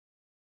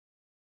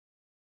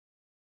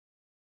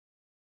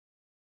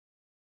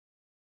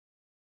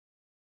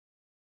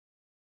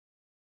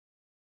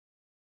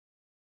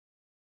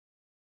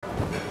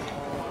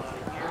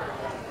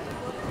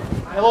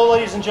Hello,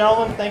 ladies and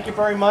gentlemen. Thank you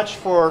very much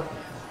for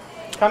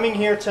coming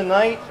here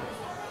tonight.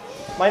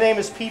 My name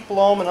is Pete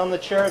Blome, and I'm the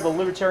chair of the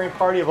Libertarian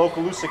Party of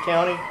Okaloosa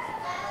County.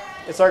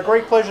 It's our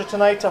great pleasure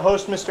tonight to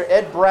host Mr.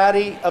 Ed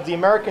Braddy of the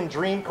American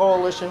Dream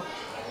Coalition.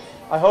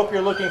 I hope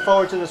you're looking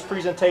forward to this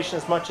presentation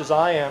as much as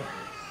I am.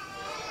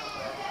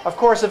 Of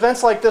course,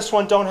 events like this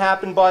one don't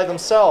happen by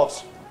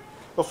themselves.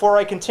 Before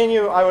I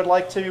continue, I would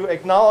like to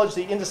acknowledge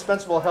the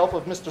indispensable help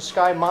of Mr.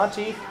 Sky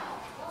Monteith,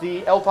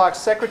 the LPOC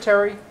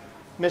Secretary,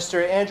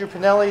 Mr. Andrew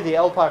Pinelli, the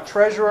LPOC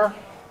Treasurer,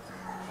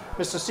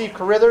 Mr. Steve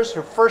Carithers,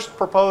 who first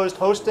proposed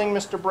hosting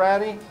Mr.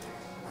 Braddy,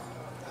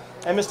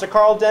 and Mr.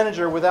 Carl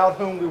Denninger, without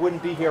whom we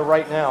wouldn't be here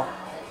right now.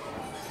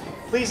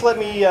 Please let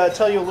me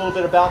tell you a little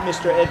bit about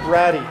Mr. Ed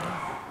Braddy.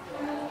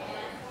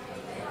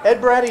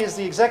 Ed Braddy is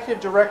the Executive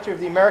Director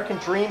of the American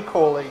Dream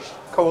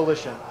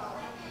Coalition.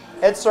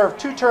 Ed served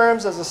 2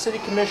 terms as a City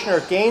Commissioner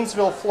of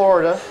Gainesville,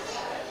 Florida,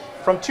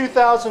 from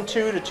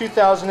 2002 to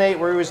 2008,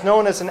 where he was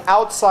known as an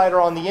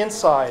outsider on the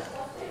inside,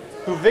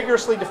 who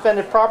vigorously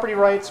defended property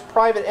rights,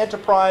 private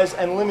enterprise,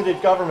 and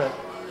limited government.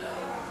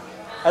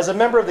 As a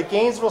member of the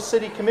Gainesville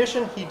City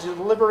Commission, he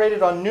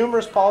deliberated on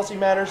numerous policy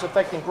matters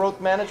affecting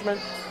growth management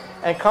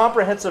and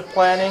comprehensive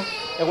planning,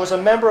 and was a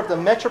member of the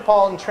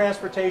Metropolitan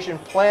Transportation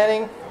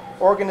Planning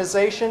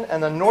Organization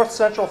and the North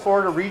Central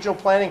Florida Regional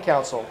Planning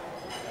Council.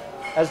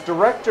 As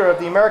director of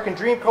the American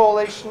Dream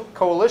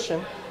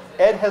Coalition,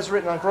 Ed has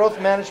written on growth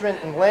management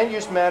and land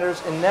use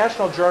matters in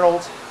national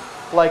journals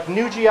like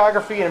New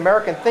Geography and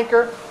American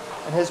Thinker,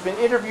 and has been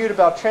interviewed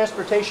about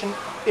transportation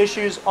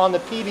issues on the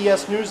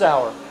PBS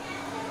NewsHour.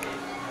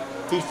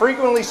 He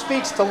frequently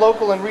speaks to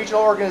local and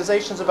regional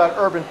organizations about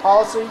urban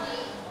policy,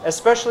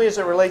 especially as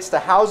it relates to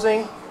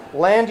housing,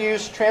 land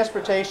use,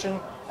 transportation,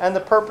 and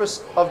the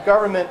purpose of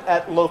government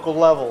at local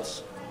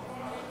levels.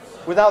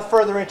 Without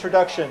further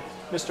introduction,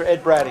 Mr.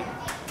 Ed Braddy.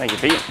 Thank you,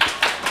 Pete.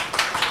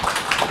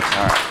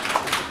 All right.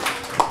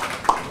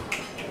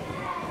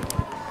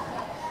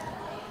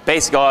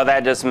 Basically, all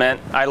that just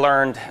meant I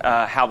learned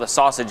how the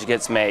sausage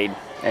gets made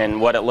and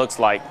what it looks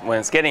like when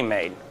it's getting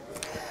made.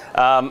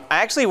 I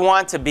actually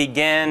want to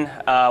begin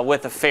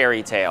with a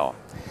fairy tale.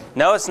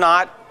 No, it's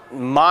not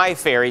my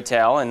fairy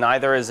tale, and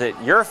neither is it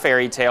your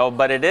fairy tale,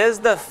 but it is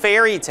the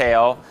fairy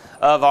tale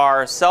of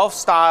our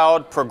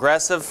self-styled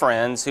progressive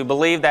friends who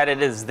believe that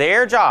it is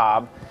their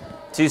job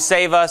to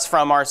save us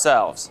from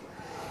ourselves,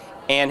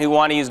 and who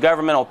want to use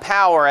governmental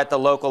power at the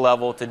local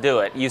level to do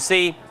it. You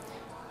see,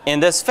 in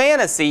this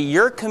fantasy,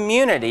 your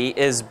community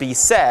is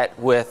beset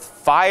with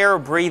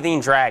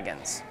fire-breathing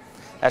dragons.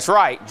 That's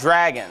right,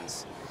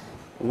 dragons.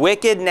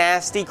 Wicked,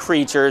 nasty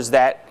creatures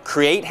that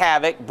create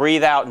havoc,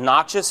 breathe out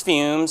noxious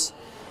fumes,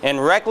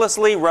 and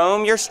recklessly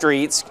roam your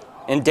streets,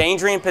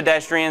 endangering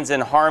pedestrians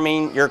and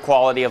harming your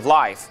quality of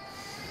life.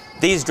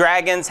 These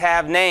dragons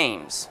have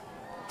names: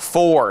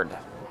 Ford,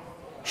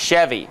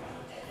 Chevy,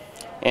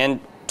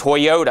 and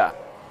Toyota.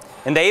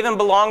 And they even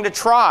belong to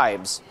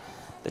tribes.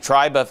 The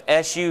tribe of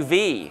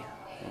SUV,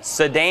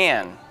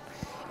 sedan,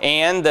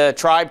 and the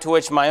tribe to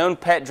which my own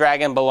pet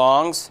dragon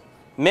belongs,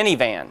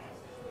 minivan.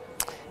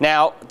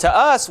 Now, to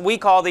us, we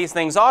call these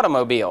things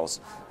automobiles,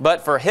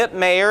 but for hip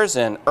mayors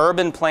and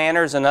urban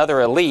planners and other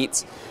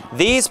elites,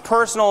 these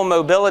personal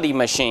mobility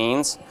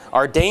machines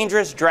are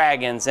dangerous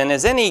dragons, and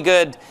as any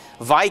good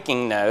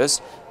Viking knows,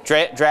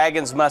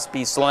 dragons must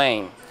be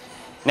slain.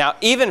 Now,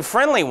 even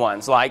friendly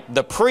ones like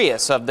the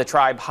Prius of the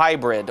tribe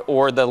Hybrid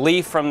or the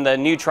Leaf from the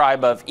new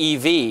tribe of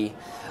EV,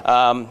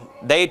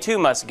 they too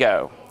must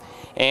go.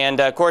 And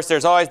of course,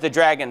 there's always the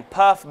Dragon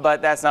Puff,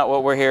 but that's not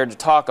what we're here to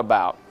talk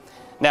about.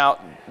 Now,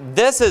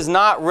 this is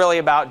not really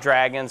about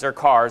dragons or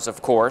cars,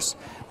 of course.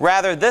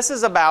 Rather, this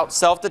is about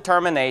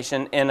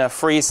self-determination in a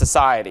free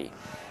society.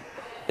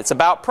 It's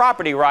about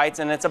property rights,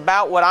 and it's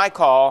about what I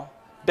call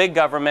big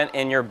government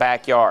in your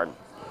backyard.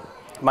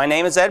 My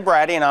name is Ed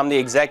Braddy, and I'm the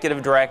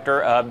Executive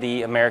Director of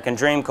the American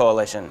Dream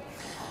Coalition.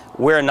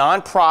 We're a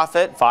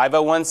nonprofit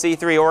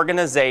 501c3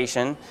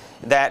 organization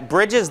that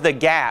bridges the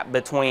gap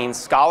between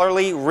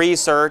scholarly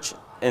research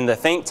in the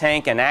think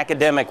tank and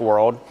academic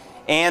world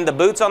and the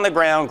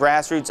boots-on-the-ground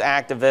grassroots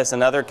activists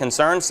and other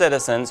concerned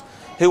citizens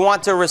who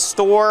want to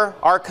restore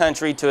our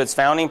country to its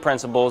founding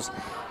principles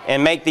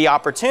and make the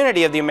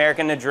opportunity of the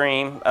American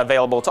Dream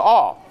available to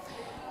all.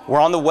 We're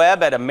on the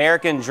web at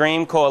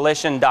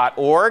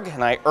americandreamcoalition.org,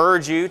 and I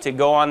urge you to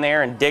go on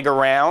there and dig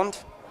around.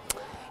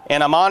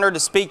 And I'm honored to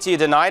speak to you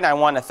tonight, and I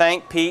want to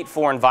thank Pete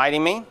for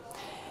inviting me,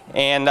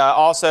 and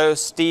also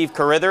Steve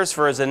Carithers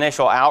for his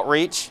initial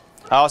outreach.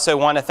 I also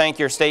want to thank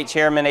your state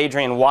chairman,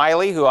 Adrian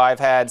Wiley, who I've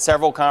had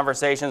several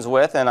conversations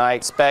with, and I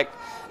expect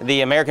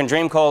the American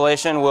Dream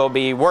Coalition will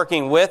be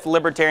working with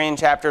libertarian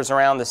chapters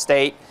around the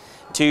state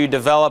to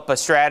develop a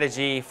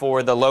strategy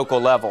for the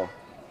local level.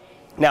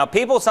 Now,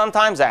 people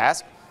sometimes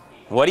ask,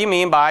 what do you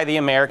mean by the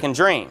American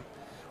Dream?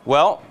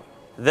 Well,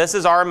 this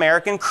is our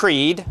American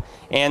creed,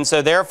 and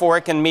so therefore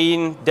it can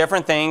mean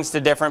different things to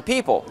different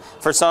people.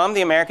 For some,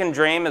 the American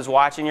Dream is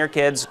watching your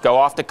kids go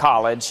off to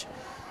college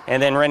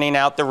and then renting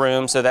out the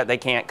room so that they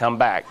can't come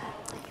back.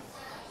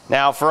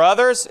 Now, for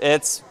others,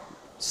 it's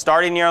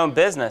starting your own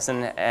business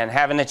and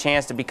having a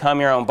chance to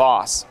become your own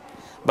boss.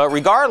 But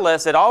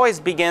regardless, it always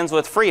begins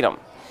with freedom.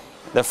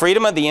 The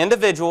freedom of the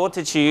individual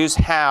to choose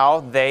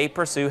how they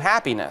pursue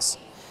happiness.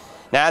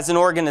 Now, as an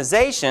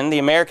organization, the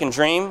American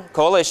Dream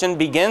Coalition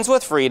begins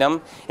with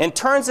freedom and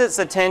turns its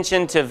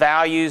attention to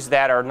values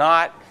that are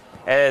not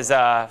as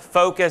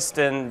focused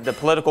in the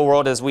political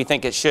world as we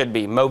think it should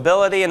be.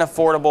 Mobility and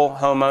affordable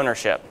home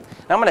ownership.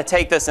 Now, I'm going to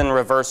take this in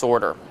reverse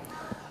order.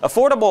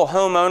 Affordable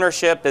home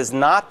ownership is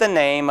not the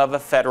name of a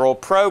federal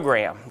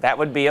program. That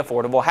would be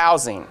affordable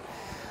housing.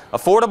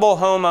 Affordable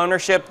home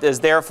ownership is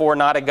therefore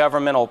not a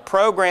governmental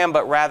program,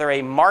 but rather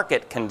a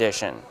market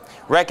condition,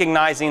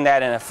 recognizing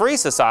that in a free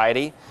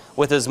society,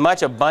 with as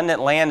much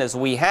abundant land as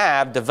we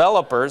have,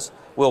 developers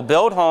will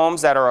build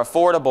homes that are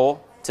affordable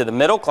to the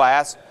middle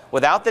class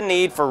without the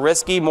need for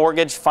risky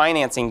mortgage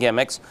financing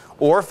gimmicks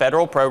or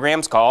federal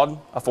programs called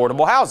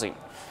affordable housing.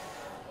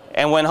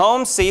 And when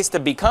homes cease to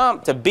be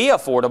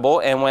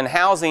affordable, and when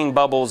housing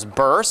bubbles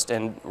burst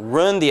and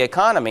ruin the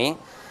economy,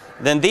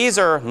 then these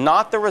are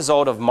not the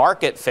result of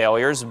market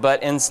failures,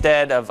 but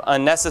instead of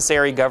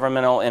unnecessary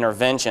governmental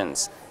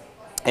interventions.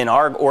 And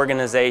our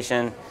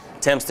organization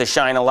attempts to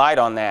shine a light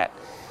on that.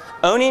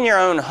 Owning your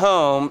own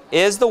home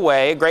is the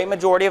way a great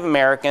majority of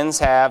Americans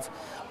have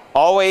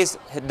always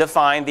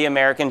defined the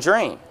American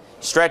dream,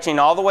 stretching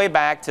all the way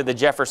back to the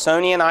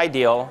Jeffersonian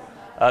ideal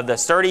of the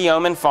sturdy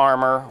yeoman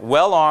farmer,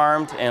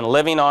 well-armed and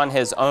living on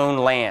his own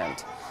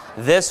land.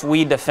 This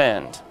we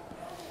defend.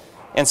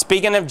 And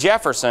speaking of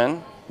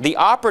Jefferson, the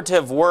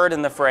operative word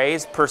in the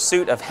phrase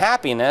pursuit of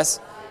happiness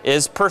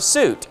is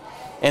pursuit,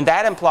 and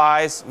that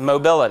implies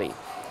mobility.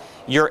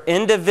 Your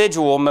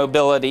individual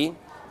mobility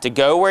to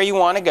go where you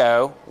want to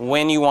go,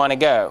 when you want to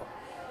go.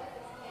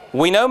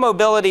 We know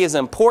mobility is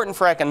important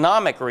for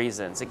economic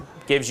reasons. It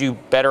gives you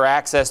better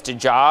access to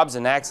jobs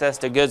and access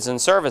to goods and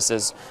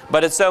services,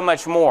 but it's so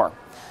much more.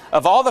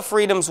 Of all the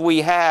freedoms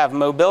we have,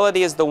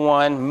 mobility is the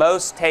one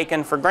most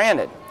taken for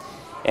granted.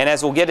 And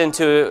as we'll get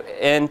into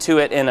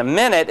it in a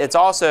minute, it's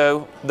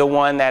also the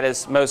one that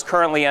is most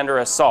currently under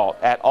assault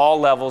at all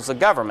levels of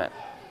government.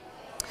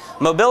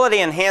 Mobility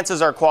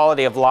enhances our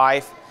quality of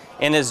life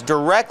and is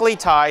directly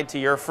tied to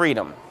your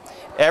freedom.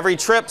 Every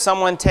trip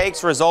someone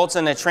takes results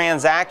in a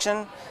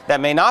transaction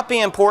that may not be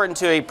important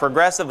to a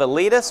progressive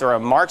elitist or a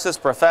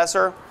Marxist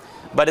professor,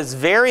 but is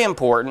very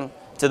important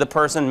to the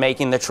person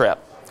making the trip.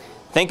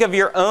 Think of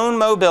your own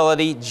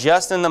mobility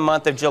just in the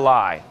month of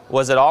July.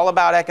 Was it all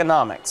about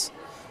economics?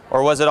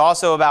 Or was it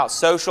also about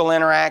social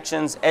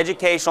interactions,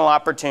 educational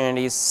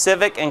opportunities,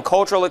 civic and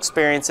cultural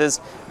experiences,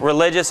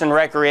 religious and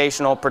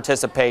recreational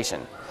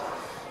participation?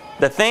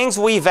 The things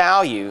we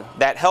value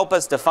that help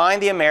us define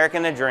the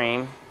American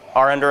dream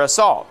are under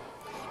assault.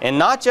 And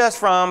not just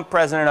from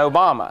President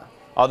Obama,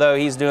 although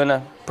he's doing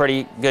a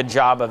pretty good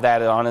job of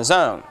that on his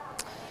own,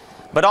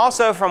 but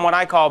also from what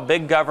I call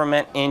big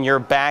government in your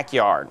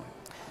backyard.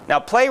 Now,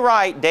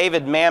 playwright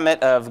David Mamet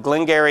of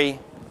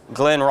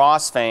Glenn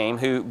Ross fame,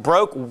 who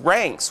broke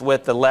ranks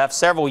with the left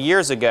several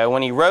years ago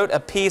when he wrote a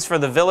piece for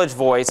the Village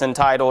Voice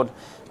entitled,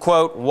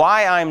 quote,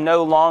 "Why I'm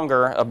No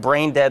Longer a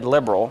Brain-Dead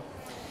Liberal,"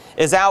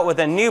 is out with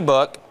a new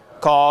book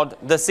called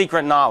The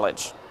Secret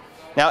Knowledge.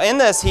 Now, in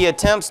this, he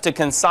attempts to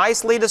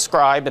concisely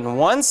describe in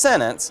one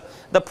sentence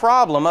the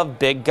problem of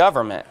big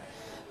government,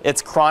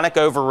 its chronic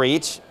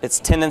overreach, its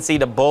tendency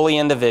to bully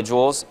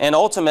individuals, and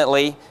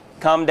ultimately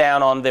come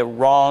down on the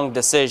wrong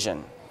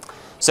decision.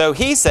 So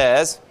he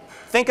says,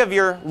 think of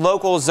your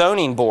local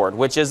zoning board,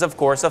 which is, of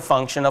course, a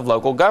function of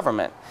local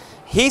government.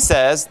 He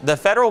says the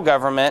federal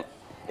government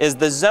is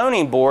the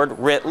zoning board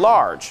writ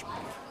large.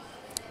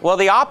 Well,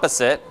 the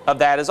opposite of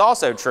that is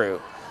also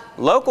true.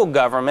 Local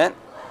government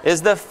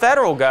is the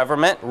federal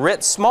government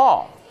writ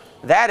small.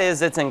 That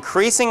is, it's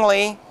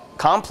increasingly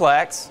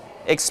complex,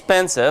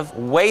 expensive,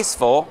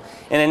 wasteful,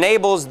 and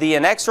enables the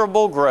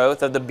inexorable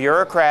growth of the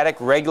bureaucratic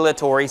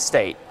regulatory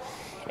state.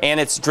 And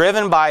it's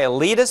driven by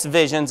elitist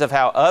visions of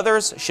how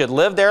others should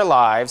live their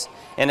lives,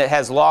 and it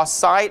has lost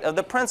sight of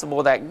the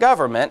principle that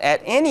government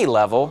at any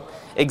level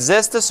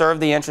exists to serve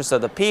the interests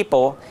of the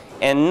people,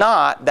 and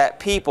not that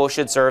people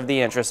should serve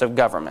the interests of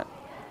government.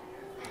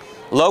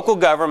 Local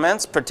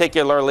governments,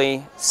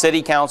 particularly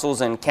city councils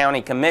and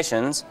county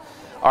commissions,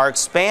 are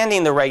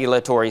expanding the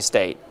regulatory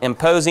state,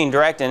 imposing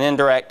direct and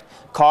indirect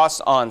costs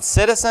on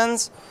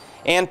citizens,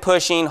 and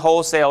pushing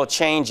wholesale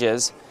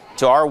changes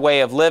to our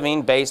way of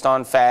living based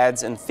on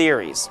fads and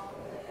theories.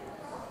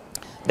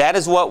 That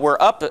is what we're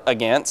up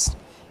against,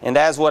 and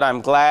that's what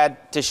I'm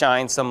glad to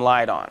shine some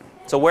light on.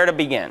 So where to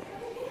begin?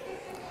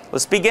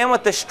 Let's begin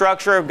with the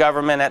structure of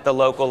government at the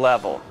local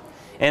level.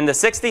 In the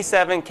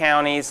 67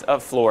 counties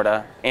of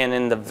Florida, and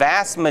in the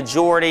vast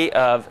majority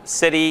of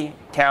city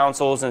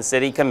councils and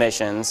city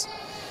commissions,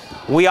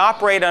 we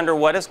operate under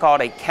what is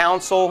called a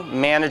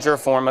council-manager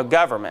form of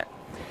government.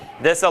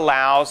 This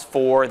allows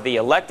for the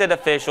elected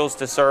officials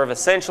to serve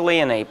essentially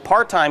in a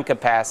part-time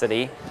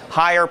capacity,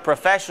 hire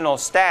professional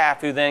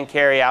staff who then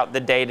carry out the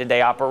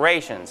day-to-day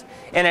operations.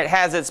 And it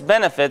has its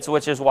benefits,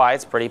 which is why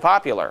it's pretty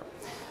popular.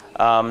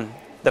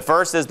 The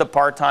first is the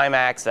part-time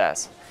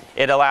access.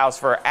 It allows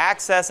for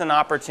access and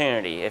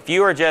opportunity. If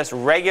you are just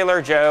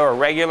regular Joe or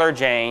regular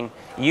Jane,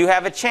 you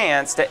have a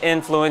chance to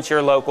influence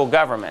your local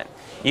government.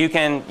 You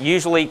can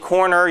usually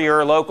corner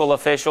your local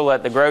official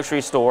at the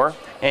grocery store,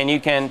 and you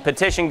can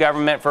petition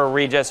government for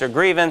redress or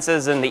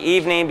grievances in the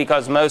evening,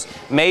 because most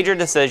major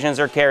decisions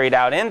are carried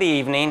out in the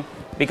evening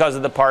because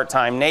of the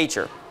part-time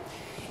nature.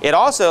 It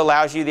also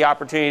allows you the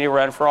opportunity to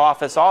run for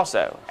office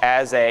also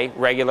as a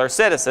regular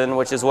citizen,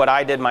 which is what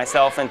I did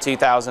myself in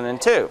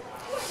 2002.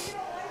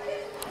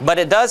 But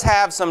it does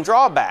have some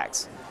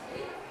drawbacks.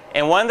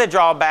 And one of the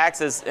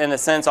drawbacks is, in a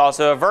sense,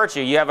 also a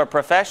virtue. You have a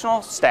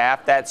professional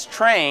staff that's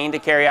trained to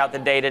carry out the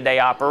day-to-day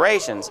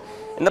operations.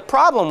 And the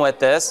problem with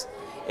this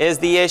is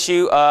the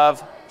issue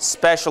of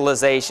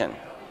specialization.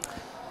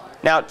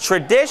 Now,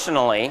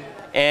 traditionally,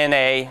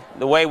 in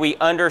the way we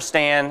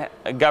understand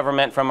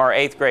government from our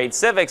 8th grade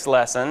civics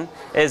lesson,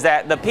 is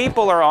that the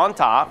people are on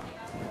top.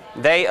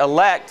 They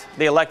elect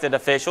the elected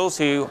officials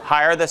who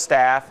hire the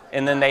staff,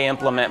 and then they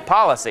implement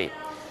policy.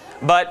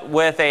 But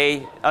with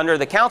under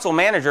the council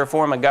manager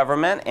form of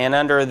government and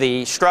under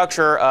the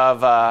structure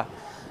of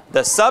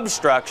the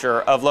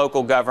substructure of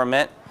local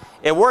government,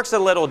 it works a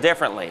little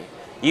differently.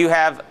 You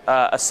have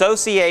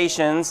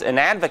associations and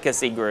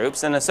advocacy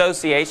groups, and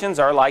associations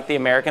are like the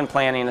American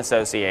Planning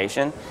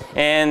Association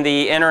and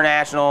the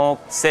International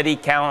City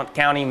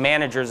County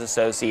Managers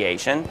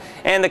Association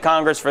and the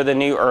Congress for the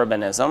New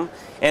Urbanism,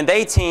 and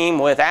they team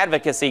with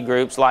advocacy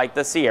groups like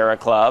the Sierra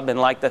Club and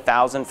like the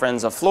Thousand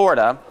Friends of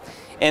Florida,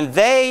 and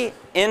they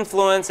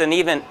influence and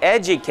even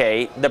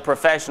educate the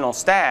professional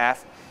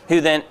staff,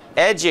 who then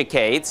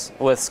educates,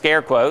 with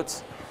scare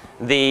quotes,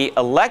 the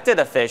elected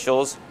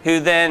officials, who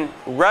then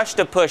rush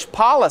to push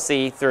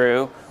policy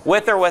through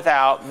with or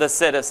without the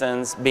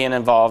citizens being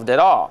involved at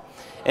all.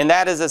 And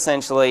that is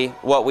essentially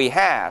what we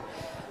have.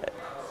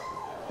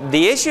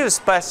 The issue of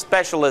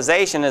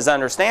specialization is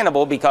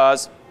understandable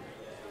because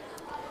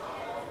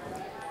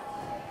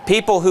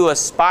people who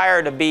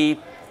aspire to be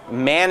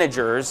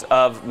managers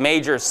of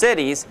major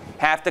cities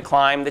have to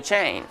climb the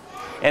chain.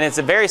 And it's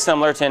very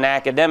similar to an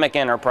academic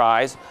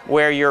enterprise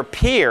where your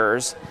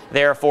peers,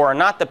 therefore, are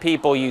not the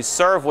people you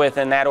serve with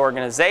in that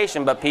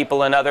organization, but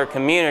people in other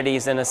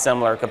communities in a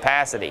similar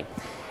capacity.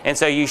 And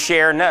so you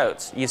share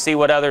notes, you see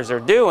what others are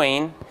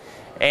doing,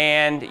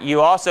 and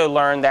you also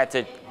learn that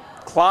to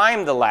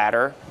climb the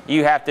ladder,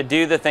 you have to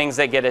do the things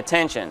that get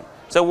attention.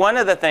 So one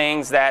of the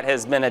things that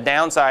has been a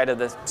downside of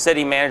the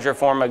city manager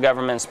form of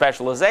government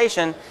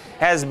specialization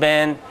has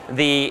been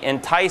the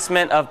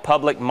enticement of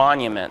public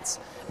monuments,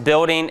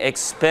 building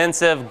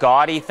expensive,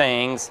 gaudy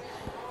things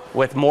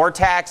with more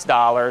tax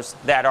dollars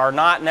that are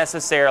not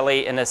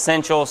necessarily an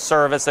essential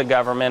service of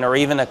government or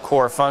even a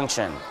core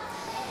function.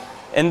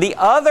 And the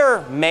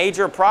other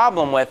major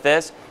problem with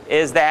this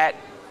is that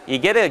you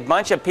get a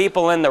bunch of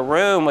people in the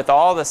room with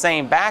all the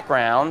same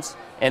backgrounds,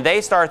 and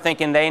they start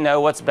thinking they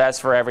know what's best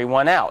for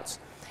everyone else.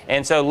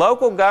 And so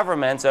local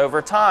governments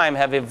over time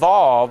have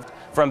evolved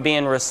from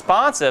being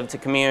responsive to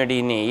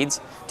community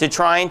needs to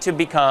trying to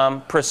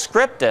become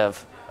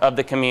prescriptive of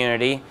the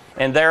community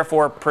and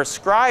therefore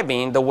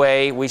prescribing the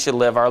way we should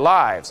live our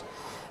lives.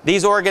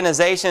 These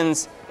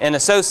organizations and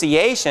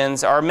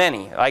associations are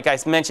many. Like I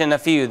mentioned a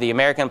few, the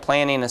American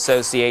Planning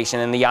Association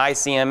and the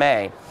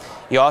ICMA.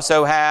 You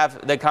also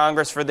have the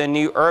Congress for the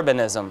New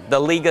Urbanism, the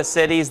League of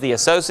Cities, the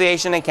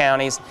Association of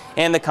Counties,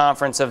 and the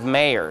Conference of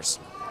Mayors.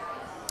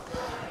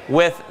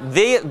 With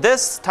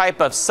this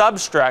type of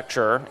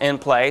substructure in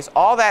place,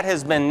 all that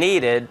has been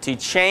needed to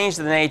change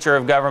the nature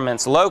of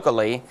governments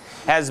locally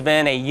has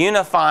been a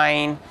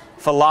unifying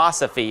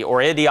philosophy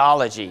or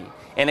ideology.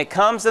 And it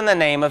comes in the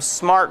name of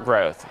smart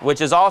growth, which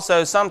is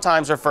also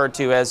sometimes referred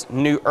to as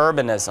new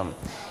urbanism.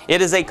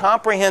 It is a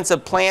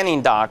comprehensive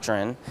planning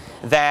doctrine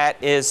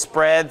that is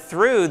spread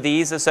through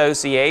these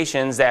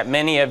associations that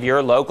many of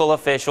your local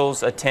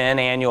officials attend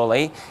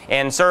annually.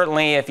 And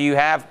certainly if you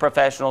have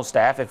professional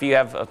staff, if you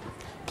have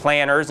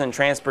planners and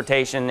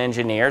transportation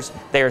engineers,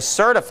 they are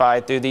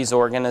certified through these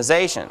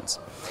organizations.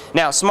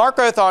 Now, smart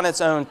growth on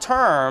its own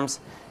terms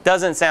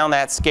doesn't sound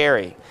that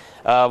scary.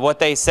 What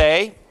they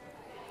say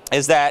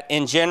is that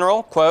in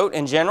general, quote,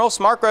 in general,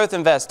 smart growth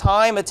invests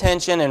time,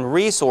 attention, and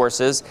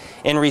resources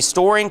in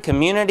restoring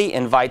community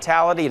and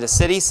vitality to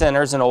city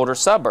centers and older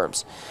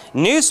suburbs.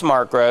 New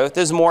smart growth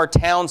is more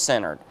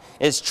town-centered,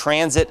 is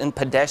transit and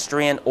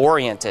pedestrian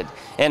oriented,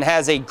 and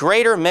has a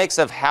greater mix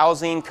of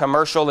housing,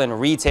 commercial,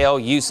 and retail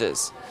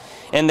uses.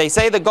 And they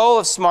say the goal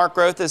of smart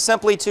growth is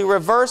simply to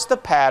reverse the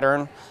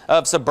pattern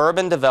of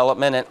suburban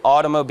development and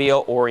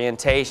automobile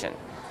orientation.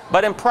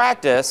 But in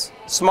practice,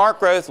 smart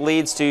growth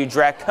leads to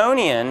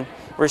draconian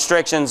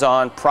restrictions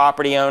on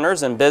property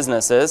owners and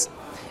businesses,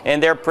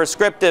 and their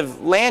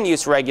prescriptive land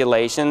use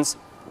regulations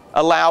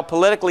allow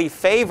politically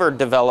favored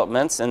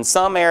developments in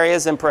some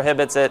areas and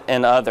prohibits it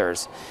in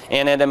others.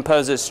 And it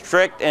imposes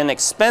strict and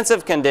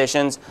expensive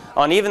conditions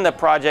on even the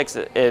projects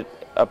it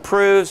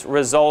approves,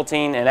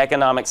 resulting in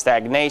economic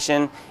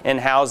stagnation and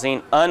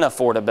housing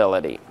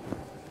unaffordability.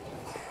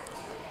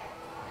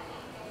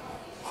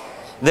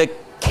 The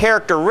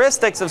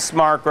characteristics of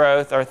smart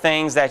growth are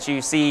things that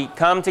you see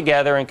come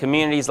together in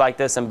communities like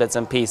this in bits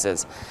and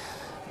pieces.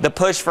 The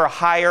push for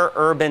higher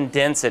urban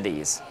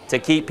densities to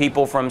keep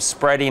people from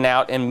spreading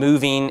out and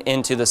moving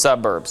into the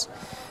suburbs.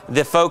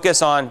 The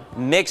focus on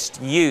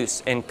mixed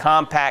use and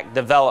compact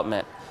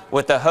development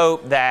with the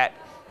hope that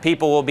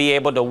people will be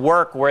able to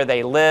work where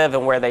they live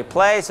and where they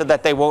play so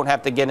that they won't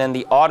have to get in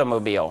the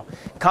automobile.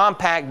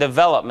 Compact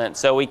development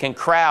so we can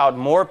crowd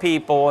more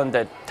people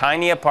into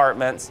tiny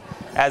apartments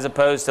as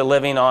opposed to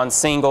living on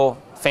single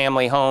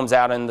family homes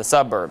out in the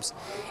suburbs.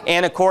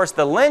 And of course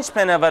the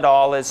linchpin of it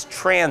all is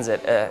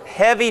transit, a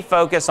heavy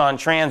focus on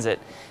transit,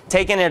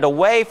 taking it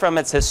away from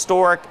its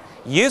historic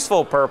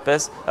useful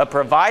purpose of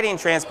providing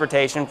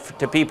transportation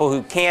to people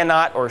who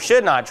cannot or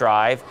should not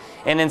drive,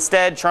 and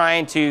instead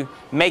trying to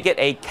make it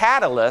a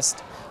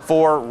catalyst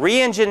for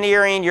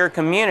re-engineering your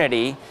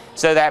community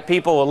so that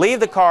people will leave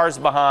the cars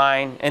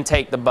behind and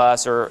take the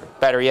bus, or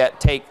better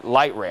yet, take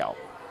light rail.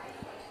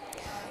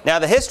 Now,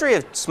 the history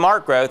of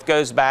smart growth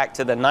goes back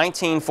to the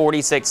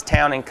 1946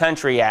 Town and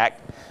Country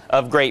Act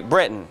of Great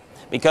Britain,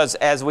 because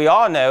as we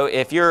all know,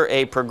 if you're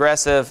a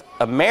progressive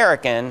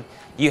American,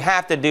 you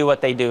have to do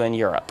what they do in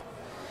Europe.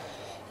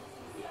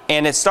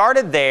 And it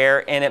started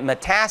there, and it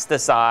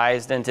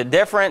metastasized into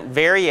different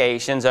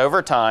variations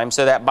over time,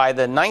 so that by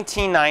the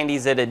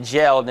 1990s it had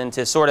gelled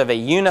into sort of a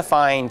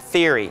unifying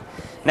theory.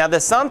 Now,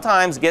 this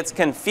sometimes gets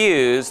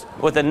confused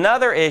with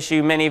another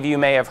issue many of you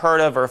may have heard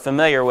of or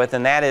familiar with,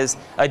 and that is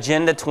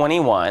Agenda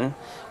 21,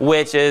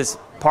 which is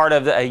part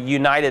of the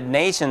United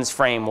Nations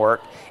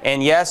framework.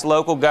 And yes,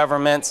 local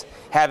governments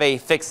have a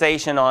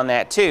fixation on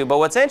that too. But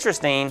what's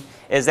interesting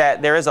is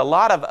that there is a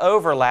lot of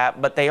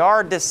overlap, but they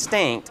are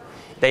distinct.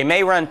 They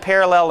may run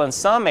parallel in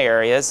some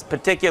areas,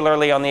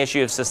 particularly on the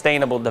issue of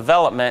sustainable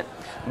development,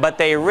 but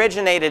they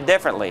originated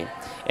differently.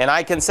 And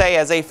I can say,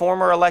 as a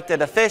former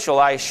elected official,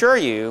 I assure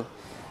you,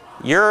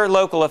 your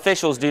local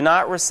officials do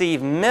not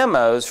receive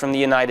memos from the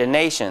United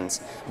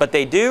Nations, but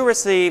they do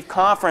receive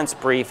conference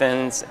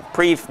briefings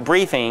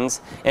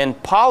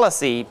and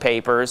policy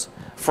papers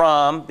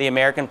from the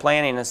American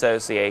Planning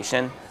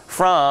Association,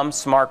 from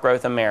Smart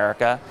Growth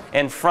America,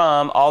 and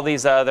from all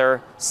these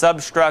other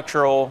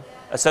substructural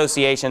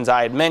associations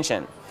I had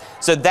mentioned.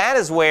 So that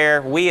is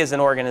where we as an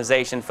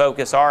organization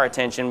focus our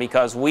attention,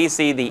 because we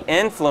see the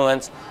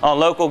influence on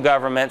local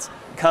governments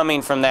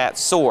coming from that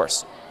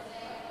source.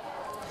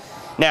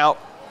 Now,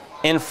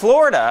 in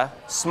Florida,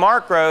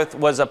 smart growth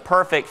was a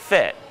perfect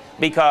fit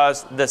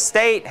because the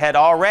state had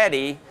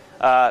already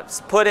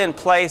put in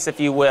place, if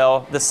you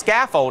will, the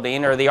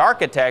scaffolding or the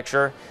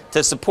architecture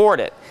to support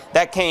it.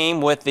 That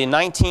came with the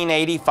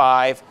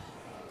 1985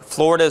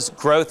 Florida's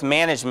Growth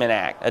Management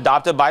Act,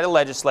 adopted by the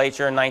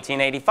legislature in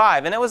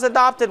 1985, and it was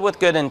adopted with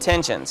good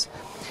intentions.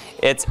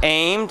 Its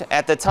aimed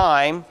at the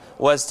time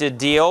was to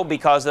deal,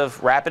 because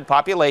of rapid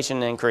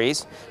population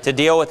increase, to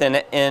deal with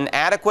an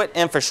inadequate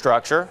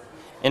infrastructure,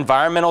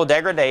 environmental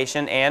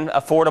degradation, and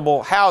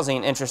affordable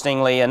housing,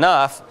 interestingly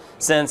enough,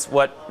 since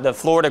what the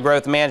Florida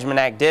Growth Management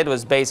Act did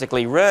was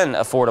basically ruin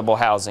affordable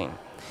housing.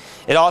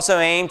 It also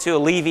aimed to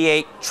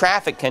alleviate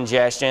traffic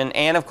congestion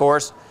and, of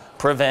course,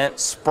 prevent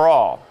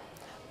sprawl.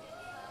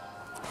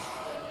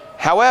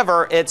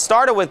 However, it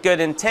started with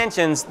good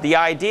intentions. The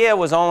idea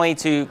was only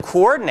to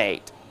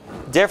coordinate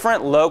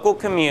different local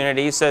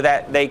communities so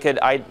that they could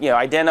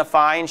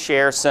identify and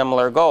share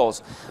similar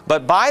goals.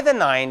 But by the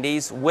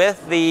 90s,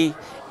 with the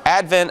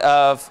advent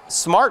of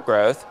smart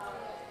growth,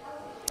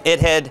 it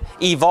had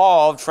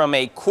evolved from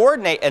an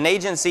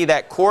agency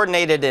that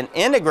coordinated and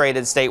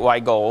integrated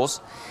statewide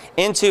goals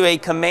into a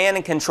command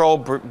and control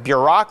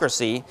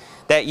bureaucracy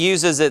that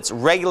uses its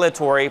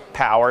regulatory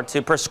power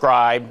to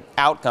prescribe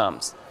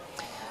outcomes.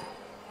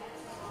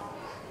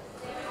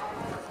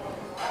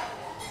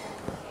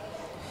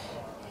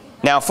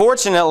 Now,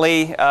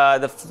 fortunately,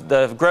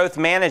 the Growth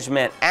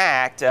Management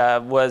Act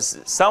was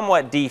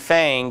somewhat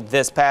defanged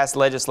this past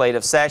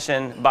legislative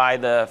session by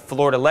the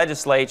Florida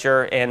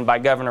legislature and by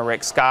Governor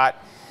Rick Scott.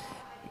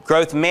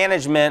 Growth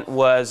management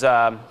was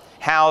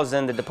housed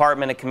in the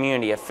Department of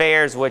Community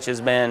Affairs, which has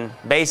been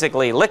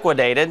basically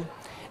liquidated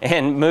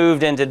and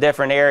moved into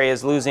different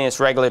areas, losing its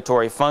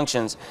regulatory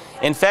functions.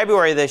 In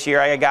February this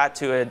year, I got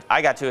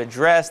to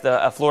address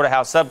the Florida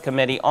House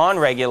Subcommittee on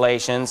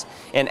Regulations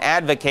and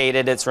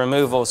advocated its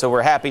removal, so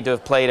we're happy to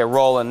have played a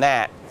role in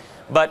that.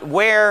 But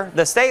where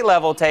the state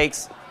level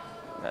takes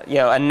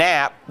a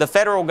nap, the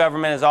federal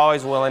government is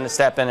always willing to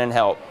step in and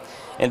help.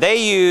 And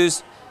they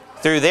use,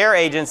 through their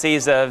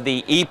agencies of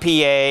the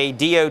EPA,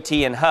 DOT,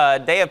 and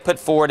HUD, they have put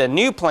forward a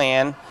new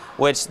plan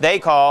which they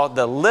call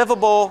the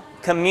Livable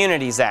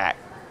Communities Act.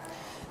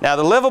 Now,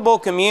 the Livable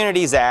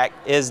Communities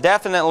Act is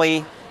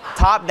definitely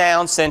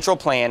top-down central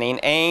planning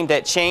aimed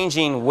at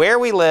changing where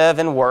we live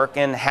and work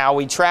and how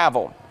we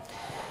travel.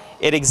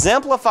 It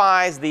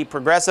exemplifies the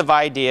progressive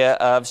idea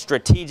of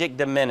strategic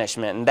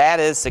diminishment, and that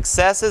is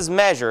success is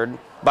measured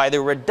by the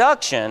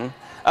reduction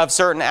of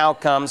certain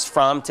outcomes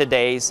from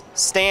today's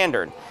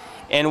standard.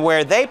 And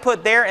where they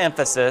put their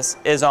emphasis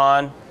is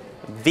on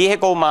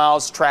vehicle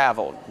miles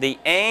traveled. The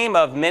aim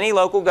of many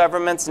local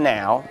governments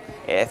now,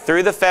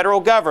 through the federal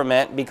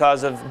government,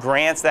 because of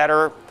grants that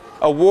are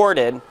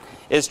awarded,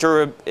 is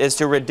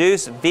to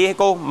reduce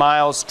vehicle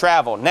miles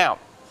traveled. Now,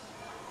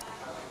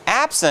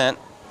 absent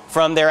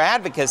from their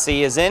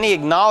advocacy is any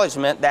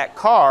acknowledgement that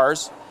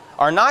cars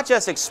are not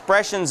just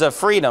expressions of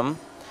freedom,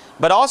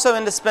 but also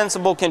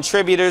indispensable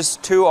contributors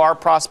to our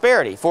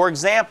prosperity. For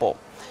example,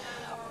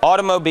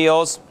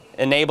 automobiles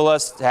enable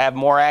us to have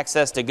more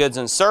access to goods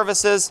and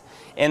services,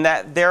 and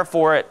that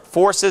therefore it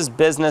forces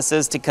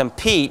businesses to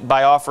compete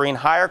by offering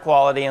higher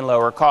quality and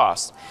lower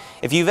costs.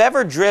 If you've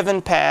ever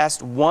driven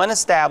past one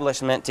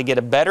establishment to get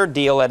a better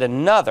deal at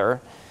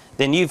another,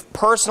 then you've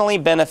personally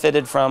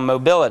benefited from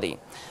mobility.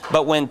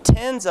 But when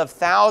tens of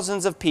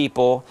thousands of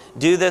people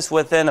do this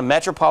within a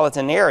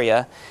metropolitan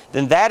area,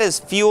 then that is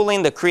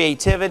fueling the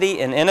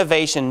creativity and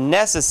innovation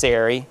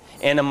necessary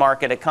in a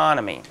market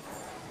economy.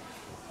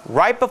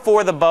 Right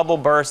before the bubble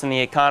burst and the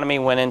economy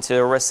went into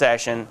a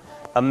recession,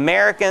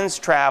 Americans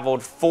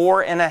traveled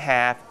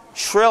 4.5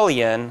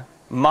 trillion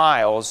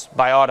miles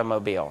by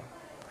automobile.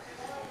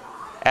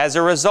 As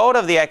a result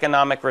of the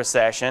economic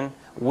recession,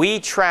 we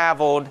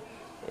traveled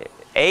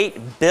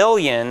 8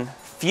 billion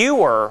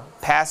fewer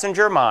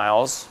passenger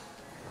miles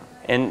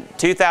in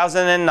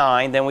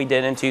 2009 than we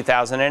did in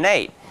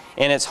 2008.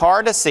 And it's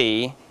hard to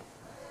see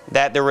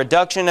that the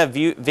reduction of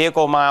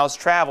vehicle miles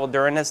traveled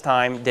during this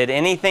time did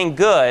anything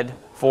good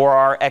for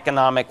our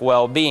economic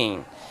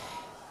well-being.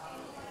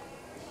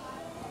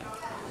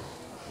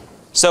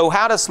 So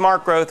how does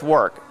smart growth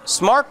work?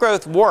 Smart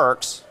growth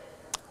works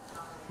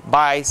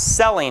by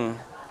selling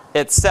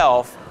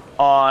itself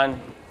on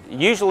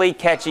usually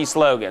catchy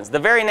slogans. The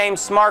very name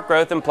smart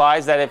growth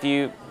implies that if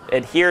you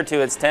adhere to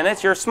its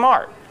tenets, you're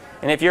smart.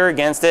 And if you're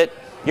against it,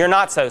 you're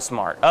not so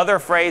smart. Other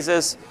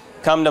phrases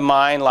come to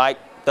mind like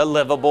the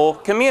Livable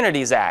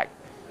Communities Act.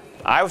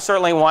 I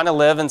certainly want to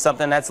live in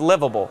something that's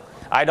livable.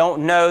 I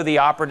don't know the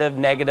operative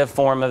negative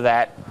form of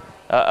that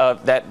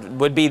that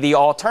would be the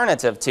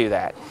alternative to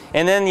that.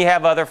 And then you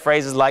have other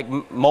phrases like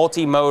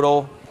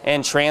multimodal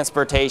and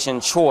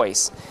transportation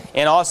choice,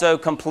 and also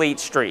complete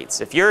streets.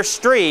 If your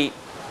street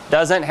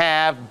doesn't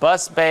have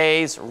bus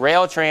bays,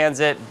 rail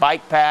transit,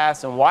 bike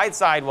paths, and wide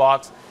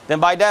sidewalks, then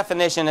by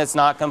definition it's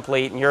not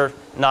complete and you're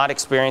not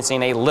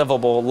experiencing a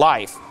livable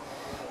life.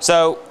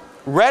 So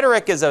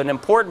rhetoric is an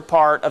important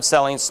part of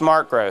selling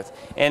smart growth.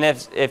 And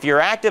if you're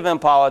active in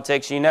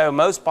politics, you know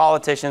most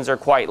politicians are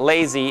quite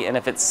lazy, and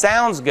if it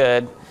sounds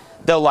good,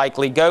 they'll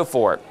likely go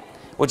for it.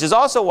 Which is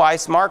also why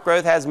smart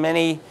growth has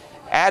many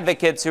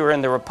advocates who are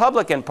in the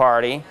Republican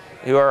Party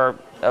who are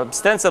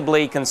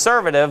ostensibly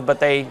conservative, but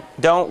they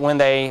don't when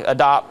they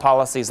adopt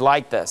policies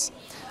like this.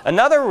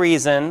 Another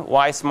reason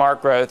why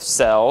smart growth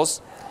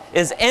sells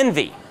is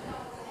envy,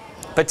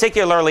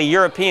 particularly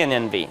European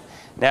envy.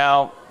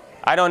 Now,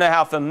 I don't know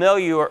how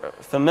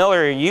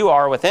familiar you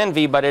are with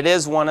envy, but it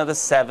is one of the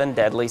 7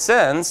 deadly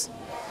sins.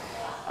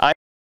 I'm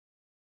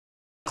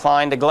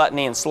inclined to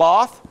gluttony and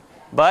sloth,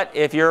 but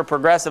if you're a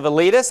progressive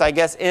elitist, I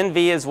guess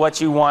envy is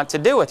what you want to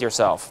do with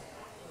yourself.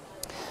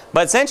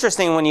 But it's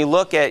interesting when you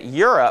look at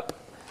Europe,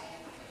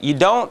 you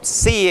don't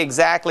see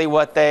exactly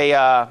what they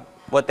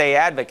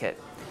advocate.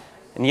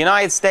 In the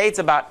United States,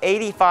 about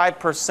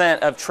 85%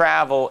 of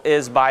travel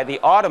is by the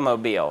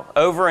automobile.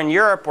 Over in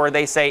Europe, where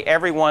they say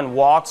everyone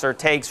walks or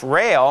takes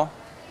rail,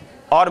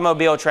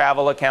 automobile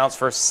travel accounts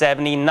for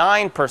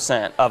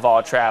 79% of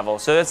all travel.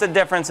 So it's a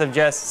difference of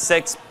just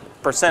 6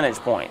 percentage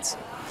points.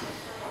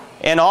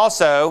 And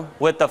also,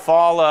 with the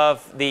fall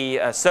of the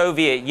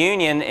Soviet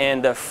Union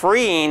and the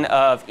freeing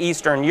of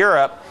Eastern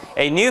Europe,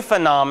 a new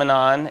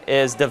phenomenon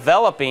is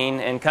developing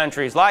in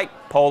countries like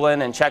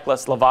Poland and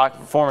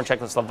former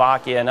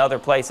Czechoslovakia and other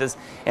places,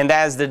 and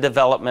that is the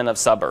development of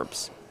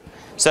suburbs.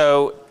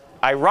 So,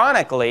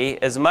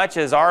 ironically, as much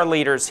as our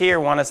leaders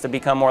here want us to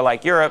become more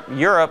like Europe,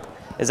 Europe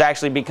is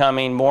actually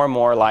becoming more and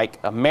more like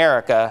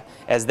America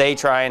as they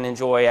try and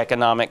enjoy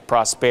economic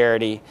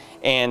prosperity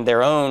and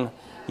their own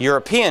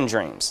European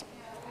dreams.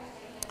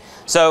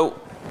 So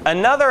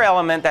another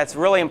element that's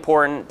really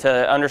important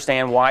to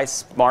understand why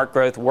smart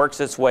growth works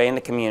its way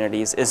into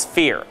communities is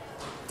fear.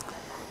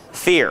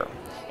 Fear.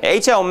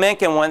 H.L.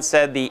 Mencken once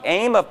said, the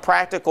aim of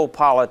practical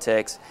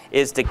politics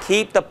is to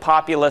keep the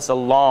populace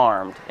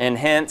alarmed and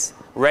hence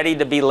ready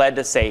to be led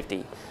to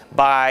safety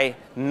by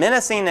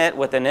menacing it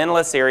with an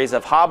endless series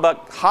of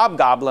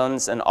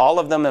hobgoblins, and all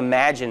of them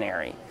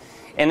imaginary.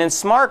 And in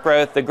smart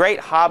growth, the great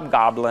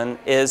hobgoblin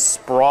is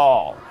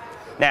sprawl.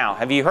 Now,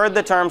 have you heard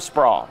the term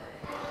sprawl?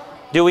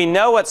 Do we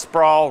know what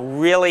sprawl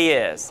really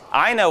is?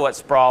 I know what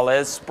sprawl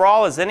is.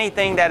 Sprawl is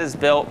anything that is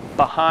built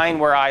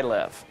behind where I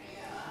live.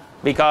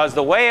 Because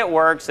the way it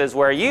works is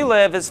where you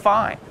live is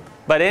fine.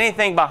 But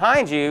anything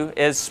behind you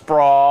is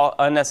sprawl,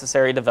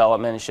 unnecessary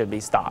development, and should be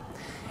stopped.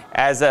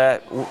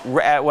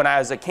 When I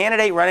was a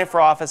candidate running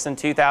for office in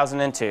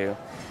 2002,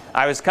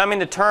 I was coming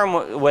to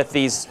terms with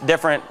these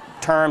different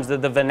terms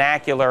of the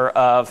vernacular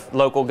of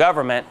local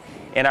government.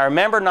 And I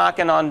remember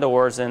knocking on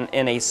doors in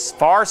a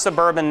far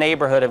suburban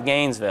neighborhood of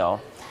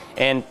Gainesville,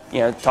 and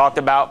talked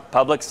about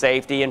public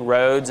safety and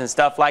roads and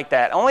stuff like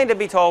that, only to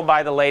be told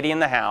by the lady in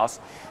the House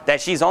that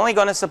she's only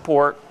going to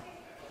support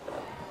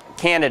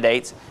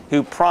candidates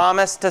who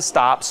promise to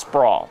stop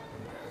sprawl.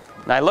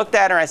 And I looked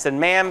at her and I said,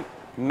 ma'am,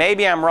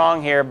 maybe I'm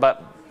wrong here,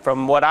 but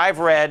from what I've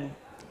read,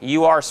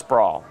 you are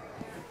sprawl.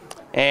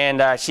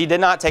 And she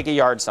did not take a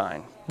yard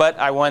sign, but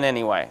I won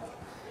anyway.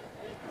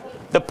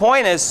 The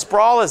point is,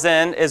 sprawl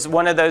is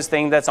one of those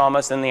things that's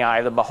almost in the eye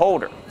of the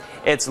beholder.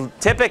 It's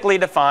typically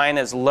defined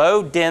as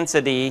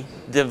low-density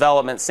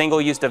development,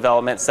 single-use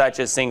development, such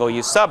as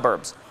single-use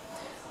suburbs.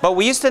 But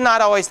we used to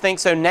not always think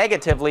so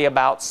negatively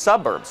about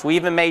suburbs. We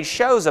even made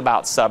shows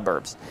about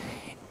suburbs.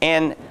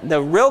 And the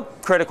real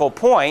critical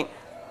point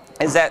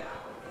is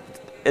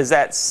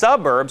that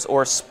suburbs,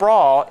 or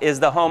sprawl, is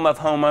the home of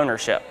home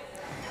ownership.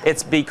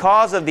 It's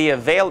because of the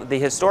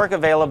historic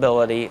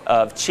availability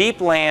of cheap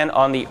land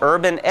on the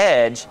urban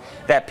edge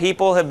that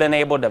people have been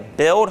able to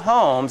build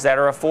homes that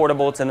are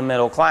affordable to the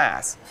middle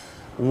class.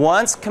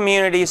 Once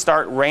communities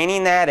start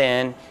reining that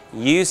in,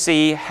 you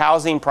see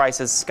housing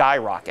prices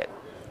skyrocket.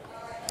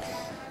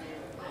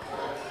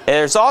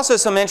 There's also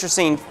some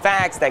interesting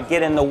facts that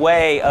get in the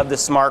way of the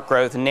smart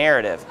growth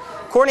narrative.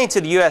 According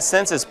to the U.S.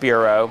 Census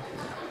Bureau,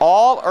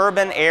 all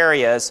urban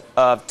areas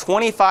of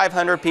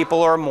 2,500 people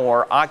or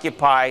more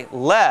occupy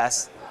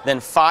less than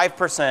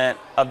 5%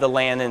 of the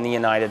land in the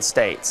United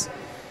States.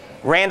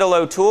 Randall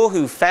O'Toole,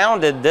 who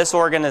founded this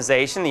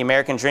organization, the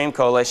American Dream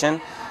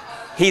Coalition,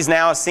 he's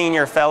now a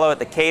senior fellow at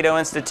the Cato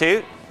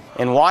Institute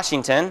in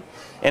Washington.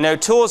 And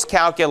O'Toole's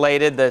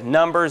calculated the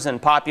numbers and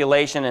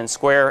population and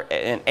square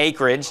and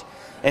acreage.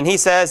 And he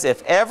says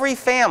if every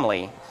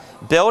family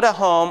built a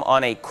home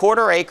on a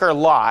quarter-acre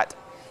lot,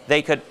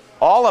 they could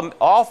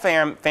all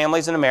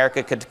families in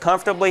America could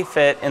comfortably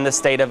fit in the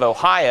state of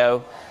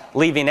Ohio,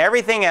 leaving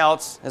everything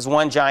else as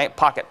one giant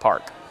pocket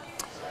park.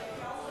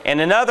 And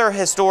another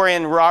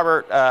historian,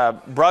 Robert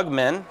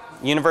Brugman,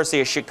 University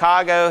of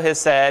Chicago, has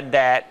said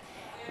that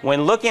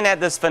when looking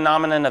at this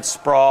phenomenon of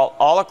sprawl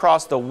all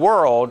across the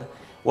world,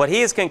 what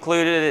he has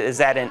concluded is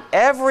that in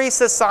every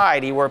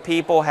society where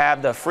people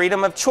have the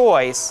freedom of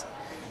choice,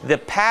 the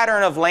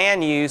pattern of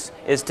land use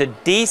is to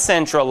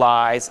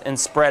decentralize and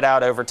spread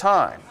out over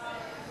time.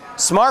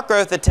 Smart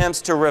growth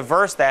attempts to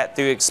reverse that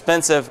through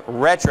expensive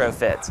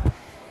retrofits.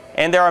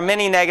 And there are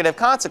many negative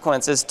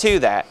consequences to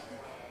that.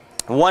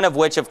 One of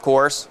which, of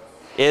course,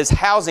 is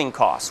housing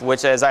costs,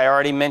 which, as I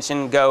already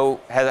mentioned,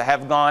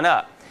 have gone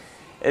up.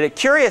 A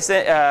curious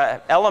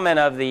element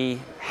of the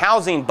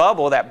housing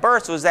bubble that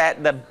burst was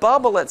that the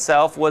bubble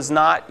itself was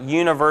not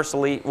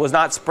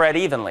spread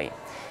evenly.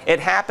 It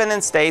happened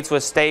in states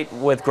with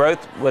statewide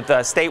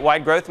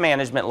growth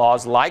management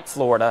laws like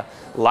Florida,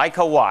 like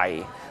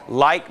Hawaii,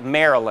 like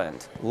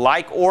Maryland,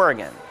 like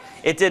Oregon.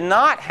 It did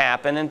not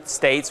happen in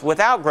states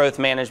without growth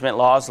management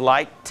laws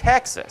like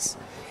Texas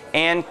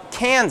and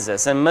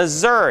Kansas and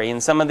Missouri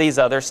and some of these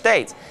other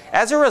states.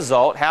 As a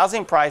result,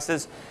 housing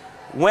prices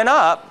went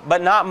up,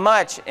 but not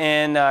much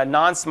in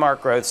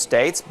non-smart growth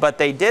states, but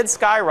they did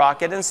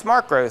skyrocket in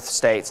smart growth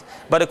states.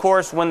 But of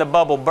course, when the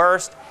bubble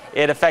burst,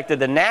 it affected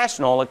the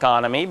national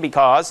economy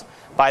because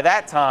by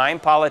that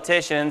time,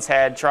 politicians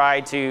had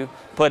tried to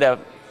put a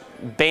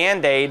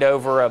Band-Aid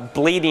over a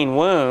bleeding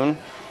wound,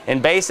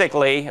 and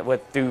basically,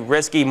 through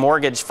risky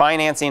mortgage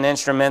financing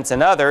instruments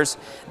and others,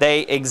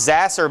 they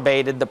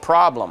exacerbated the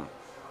problem.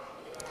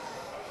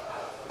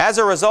 As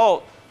a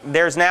result,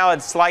 there's now a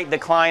slight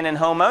decline in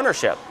home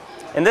ownership.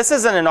 And this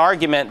isn't an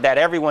argument that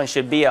everyone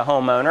should be a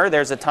homeowner.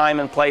 There's a time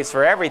and place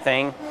for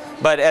everything.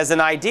 But as an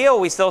ideal,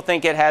 we still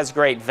think it has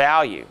great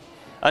value.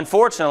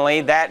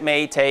 Unfortunately, that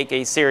may take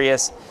a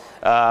serious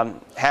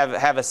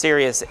have a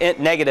serious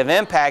negative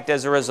impact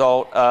as a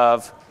result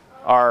of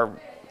our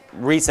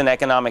recent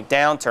economic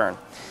downturn.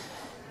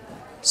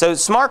 So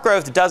smart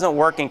growth doesn't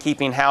work in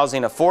keeping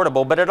housing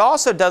affordable, but it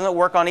also doesn't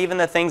work on even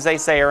the things they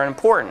say are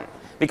important.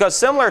 Because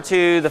similar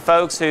to the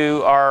folks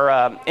who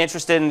are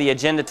interested in the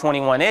Agenda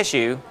 21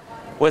 issue,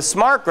 with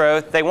smart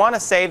growth, they want to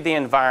save the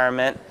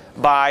environment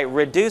by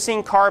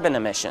reducing carbon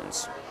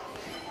emissions.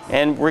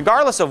 And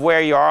regardless of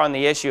where you are on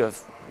the issue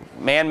of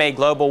man-made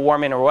global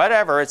warming or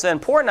whatever, it's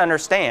important to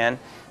understand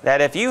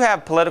that if you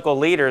have political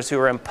leaders who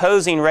are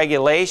imposing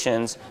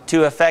regulations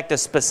to affect a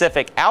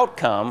specific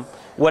outcome,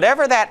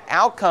 whatever that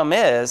outcome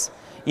is,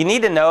 you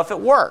need to know if it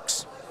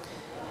works.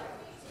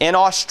 In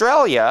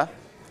Australia,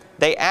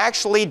 they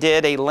actually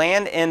did a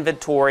land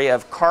inventory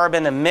of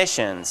carbon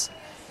emissions,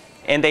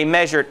 and they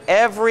measured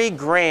every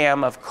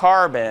gram of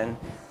carbon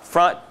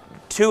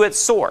to its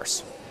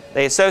source.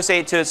 They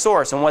associate to its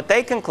source, and what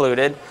they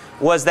concluded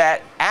was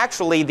that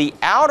actually the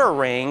outer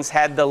rings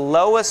had the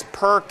lowest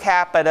per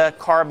capita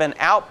carbon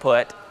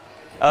output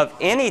of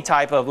any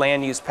type of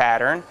land use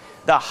pattern.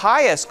 The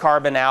highest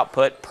carbon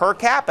output per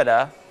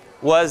capita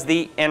was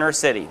the inner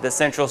city, the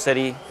central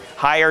city,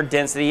 higher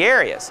density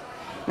areas.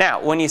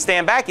 Now, when you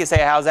stand back, you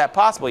say, how's that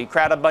possible? You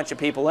crowd a bunch of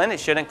people in, it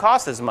shouldn't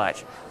cost as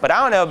much. But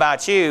I don't know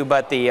about you,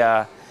 but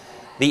the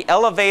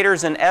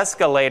elevators and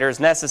escalators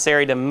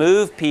necessary to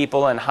move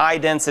people in high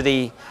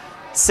density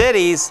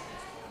cities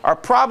are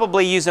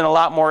probably using a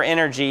lot more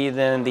energy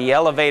than the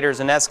elevators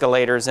and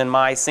escalators in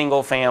my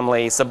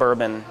single-family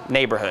suburban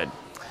neighborhood.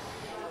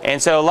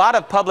 And so a lot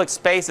of public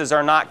spaces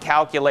are not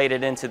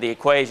calculated into the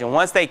equation.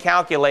 Once they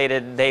calculate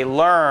it, they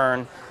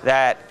learn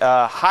that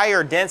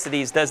higher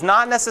densities does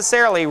not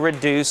necessarily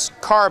reduce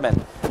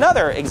carbon.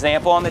 Another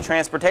example on the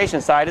transportation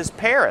side is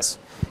Paris.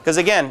 Because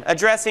again,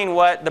 addressing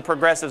what the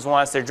progressives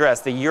want us to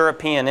address, the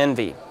European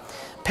envy.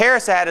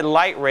 Paris added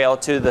light rail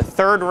to the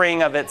third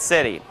ring of its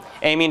city,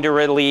 aiming to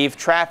relieve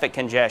traffic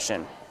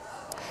congestion.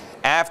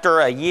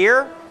 After a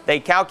year, they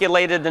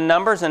calculated the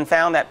numbers and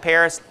found that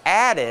Paris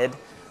added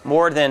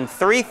more than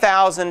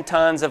 3,000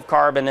 tons of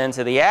carbon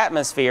into the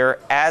atmosphere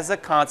as a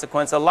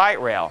consequence of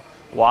light rail.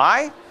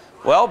 Why?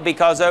 Well,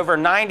 because over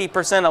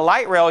 90% of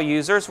light rail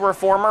users were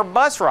former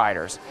bus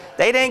riders.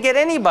 They didn't get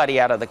anybody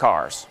out of the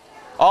cars.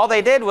 All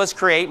they did was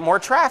create more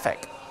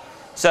traffic.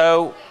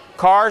 So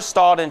cars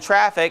stalled in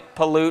traffic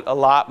pollute a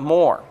lot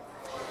more.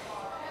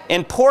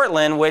 In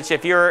Portland, which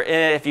if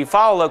you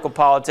follow local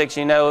politics,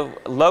 you know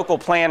local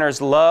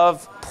planners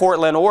love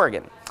Portland,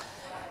 Oregon.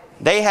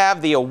 They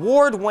have the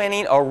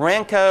award-winning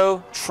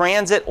Orenco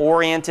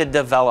transit-oriented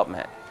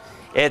development.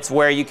 It's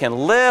where you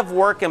can live,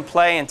 work, and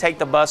play and take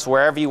the bus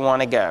wherever you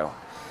want to go.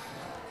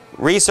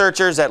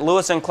 Researchers at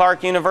Lewis and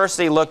Clark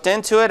University looked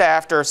into it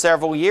after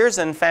several years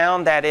and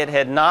found that it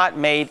had not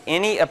made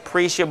any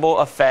appreciable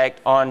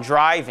effect on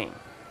driving.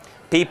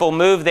 People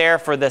moved there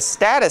for the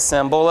status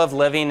symbol of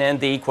living in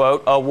the,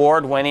 quote,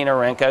 award-winning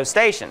Orenco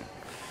station.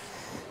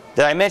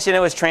 Did I mention it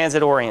was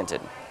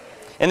transit-oriented?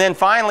 And then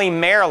finally,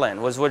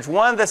 Maryland was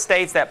one of the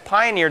states that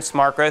pioneered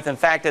smart growth. In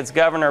fact, its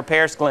governor,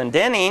 Paris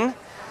Glendening,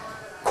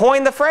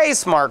 coined the phrase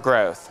smart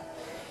growth.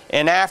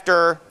 And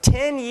after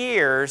 10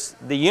 years,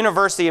 the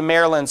University of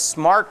Maryland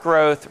Smart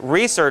Growth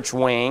Research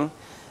Wing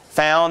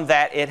found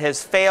that it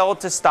has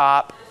failed to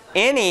stop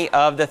any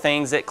of the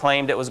things it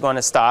claimed it was going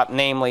to stop,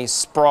 namely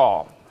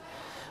sprawl.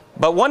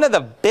 But one of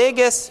the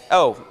biggest,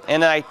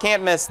 and I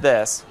can't miss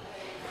this,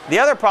 the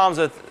other problems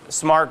with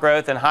smart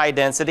growth and high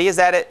density is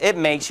that it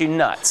makes you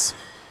nuts,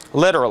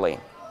 literally.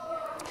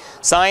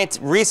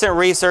 Recent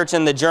research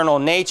in the journal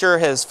Nature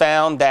has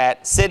found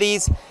that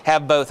cities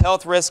have both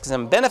health risks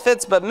and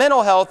benefits, but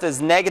mental health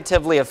is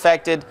negatively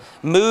affected.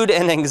 Mood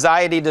and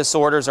anxiety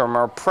disorders are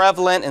more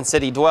prevalent in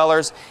city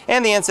dwellers,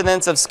 and the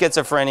incidence of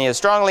schizophrenia is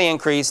strongly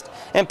increased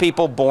in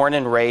people born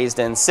and raised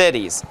in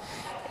cities.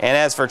 And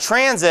as for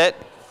transit,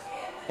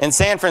 in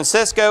San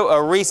Francisco,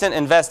 a recent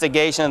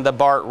investigation of the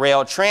BART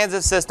rail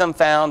transit system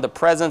found the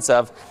presence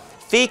of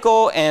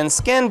fecal and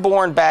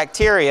skin-borne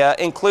bacteria,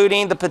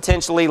 including the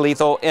potentially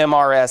lethal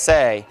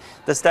MRSA.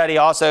 The study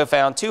also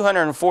found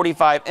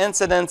 245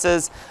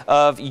 incidences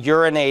of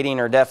urinating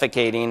or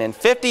defecating and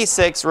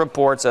 56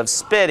 reports of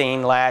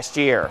spitting last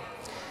year.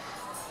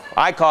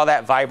 I call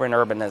that vibrant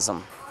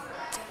urbanism.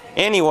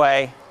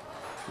 Anyway,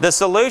 the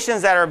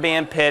solutions that are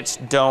being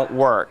pitched don't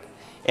work.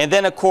 And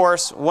then, of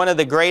course, one of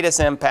the greatest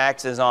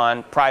impacts is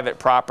on private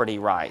property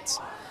rights.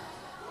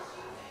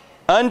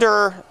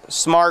 Under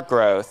smart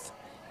growth,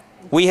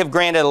 we have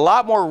granted a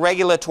lot more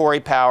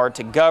regulatory power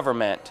to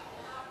government,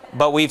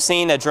 but we've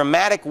seen a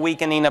dramatic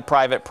weakening of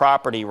private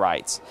property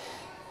rights.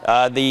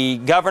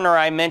 The governor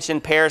I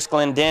mentioned, Paris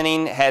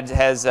Glendening,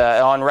 has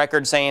on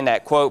record saying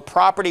that, quote,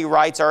 property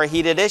rights are a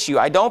heated issue.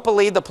 I don't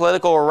believe the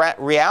political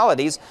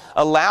realities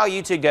allow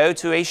you to go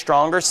to a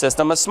stronger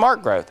system of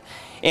smart growth.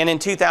 And in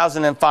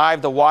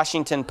 2005, the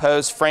Washington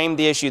Post framed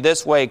the issue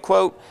this way,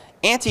 quote,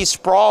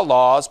 anti-sprawl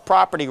laws,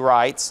 property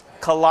rights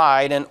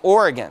collide in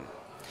Oregon.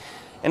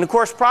 And of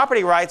course,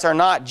 property rights are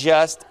not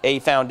just a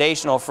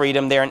foundational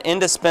freedom, they're an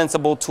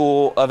indispensable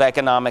tool of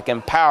economic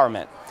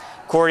empowerment.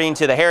 According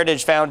to the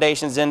Heritage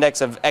Foundation's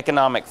Index of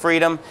Economic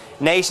Freedom,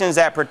 nations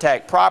that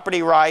protect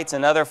property rights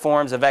and other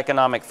forms of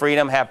economic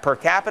freedom have per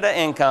capita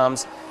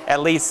incomes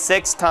at least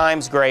 6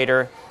 times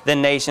greater than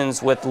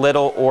nations with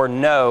little or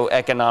no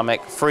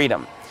economic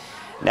freedom.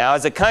 Now,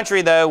 as a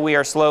country, though, we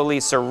are slowly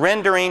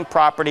surrendering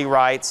property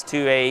rights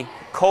to a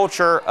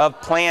culture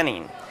of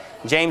planning.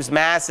 James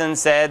Madison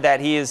said that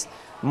he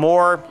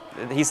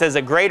says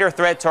a greater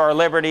threat to our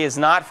liberty is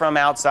not from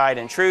outside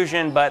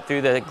intrusion, but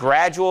through the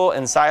gradual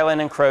and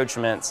silent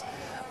encroachments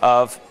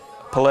of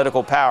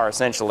political power,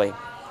 essentially.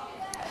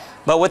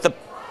 But with the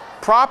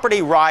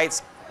property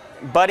rights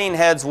butting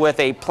heads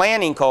with a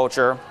planning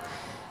culture,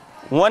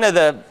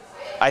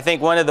 I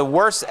think one of the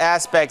worst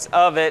aspects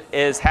of it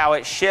is how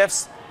it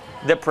shifts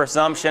the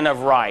presumption of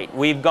right.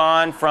 We've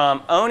gone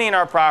from owning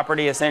our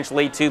property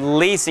essentially to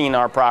leasing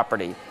our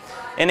property.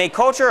 In a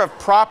culture of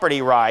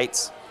property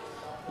rights,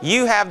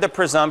 you have the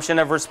presumption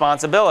of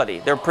responsibility.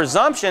 The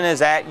presumption is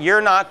that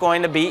you're not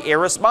going to be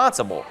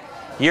irresponsible.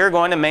 You're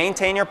going to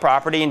maintain your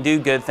property and do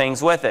good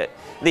things with it.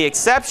 The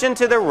exception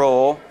to the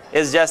rule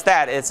is just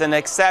that. It's an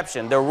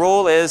exception. The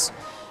rule is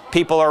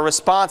people are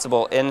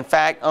responsible. In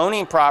fact,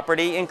 owning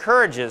property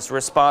encourages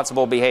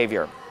responsible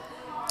behavior.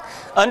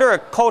 Under a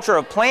culture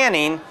of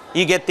planning,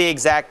 you get the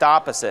exact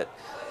opposite.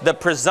 the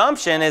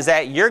presumption is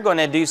that you're going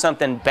to do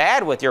something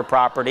bad with your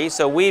property,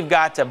 so we've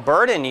got to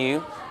burden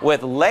you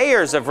with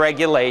layers of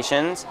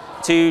regulations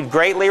to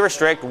greatly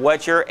restrict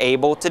what you're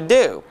able to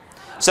do.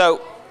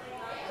 So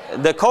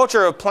the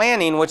culture of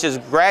planning, which is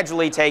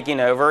gradually taking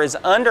over, is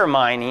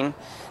undermining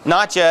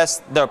not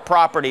just the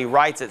property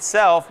rights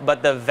itself,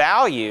 but the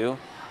value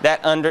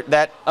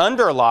that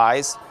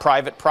underlies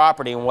private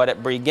property and what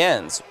it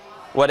begins,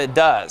 what it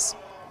does.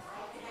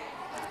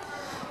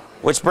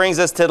 Which brings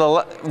us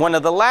to one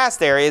of the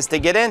last areas to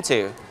get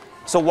into.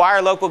 So why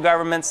are local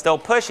governments still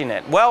pushing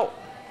it? Well,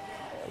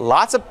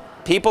 lots of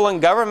people in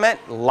government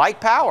like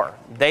power.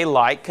 They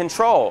like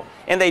control.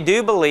 And they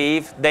do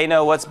believe they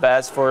know what's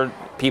best for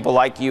people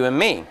like you and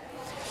me.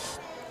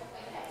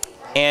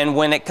 And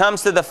when it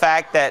comes to the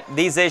fact that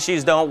these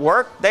issues don't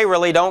work, they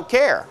really don't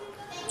care.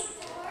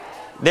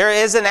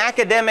 There's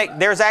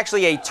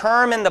actually a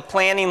term in the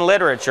planning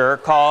literature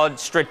called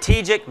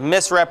strategic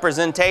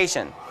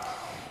misrepresentation.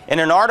 In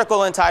an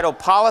article entitled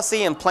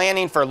Policy and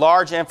Planning for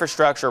Large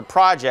Infrastructure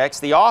Projects,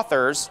 the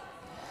authors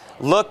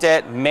looked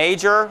at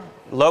major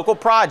local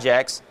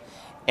projects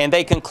and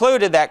they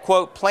concluded that,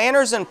 quote,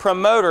 planners and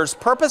promoters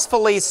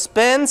purposefully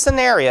spin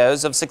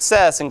scenarios of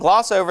success and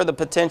gloss over the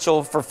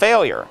potential for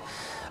failure.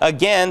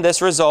 Again,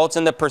 this results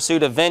in the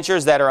pursuit of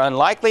ventures that are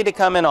unlikely to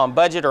come in on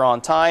budget or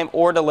on time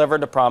or deliver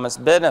the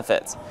promised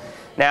benefits.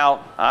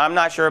 Now, I'm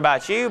not sure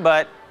about you,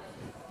 but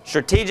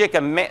strategic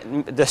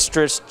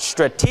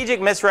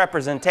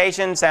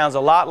misrepresentation sounds a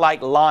lot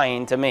like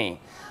lying to me.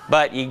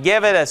 But you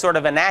give it a sort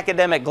of an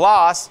academic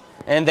gloss,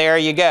 and there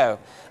you go.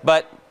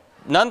 But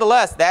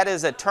nonetheless, that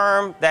is a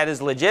term that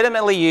is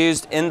legitimately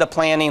used in the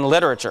planning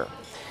literature.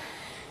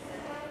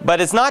 But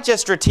it's not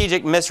just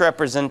strategic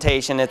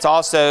misrepresentation, it's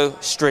also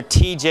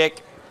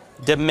strategic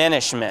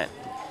diminishment.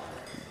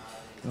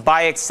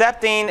 By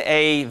accepting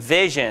a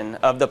vision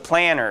of the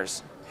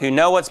planners who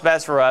know what's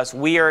best for us,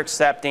 we are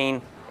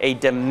accepting a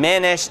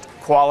diminished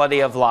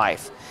quality of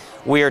life.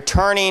 We are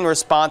turning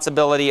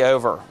responsibility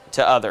over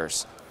to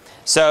others.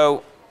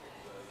 So,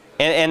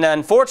 and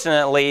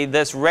unfortunately,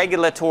 this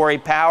regulatory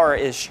power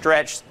is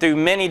stretched through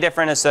many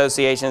different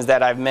associations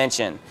that I've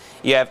mentioned.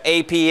 You have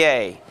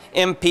APA,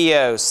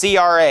 MPO,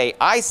 CRA,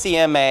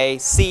 ICMA,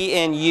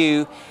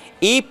 CNU,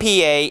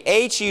 EPA,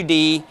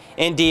 HUD,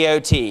 and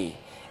DOT.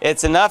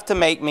 It's enough to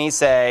make me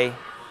say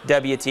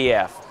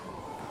WTF,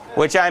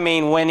 which I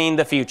mean winning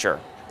the future,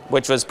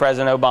 which was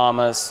President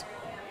Obama's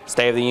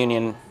State of the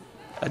Union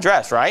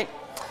address, right?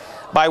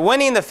 By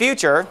winning the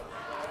future,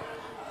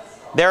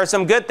 there are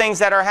some good things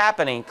that are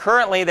happening.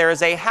 Currently, there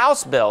is a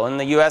House bill in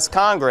the U.S.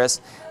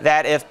 Congress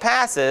that, if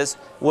passes,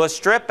 will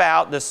strip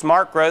out the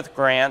smart growth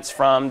grants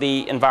from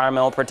the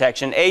Environmental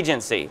Protection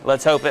Agency.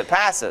 Let's hope it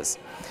passes.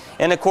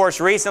 And of course,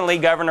 recently,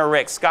 Governor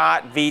Rick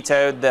Scott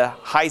vetoed the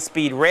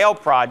high-speed rail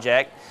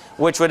project,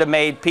 which would have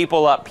made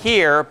people up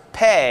here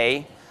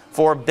pay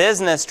for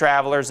business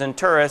travelers and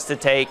tourists to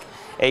take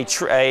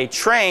a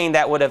train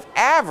that would have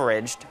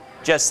averaged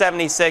just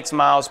 76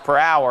 miles per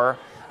hour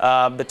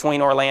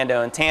between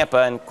Orlando and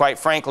Tampa, and quite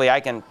frankly,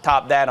 I can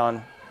top that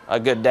on a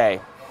good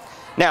day.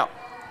 Now,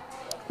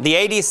 the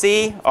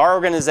ADC, our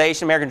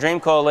organization, American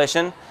Dream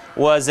Coalition,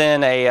 was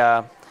in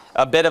a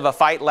bit of a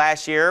fight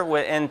last year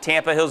in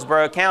Tampa,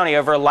 Hillsborough County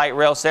over a light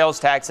rail sales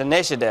tax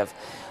initiative.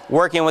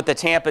 Working with the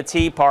Tampa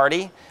Tea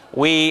Party,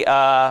 we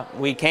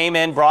came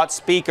in, brought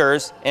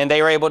speakers, and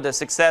they were able to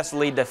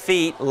successfully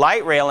defeat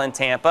light rail in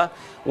Tampa,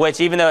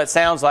 which, even though it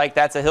sounds like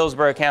that's a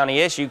Hillsborough County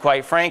issue,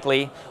 quite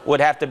frankly, would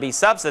have to be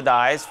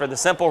subsidized for the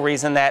simple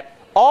reason that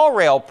all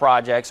rail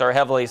projects are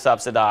heavily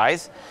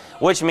subsidized,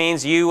 which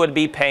means you would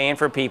be paying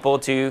for people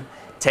to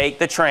take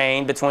the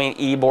train between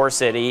Ybor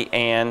City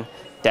and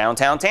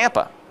downtown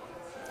Tampa.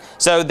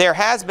 So there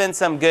has been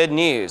some good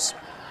news.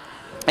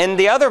 And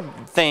the other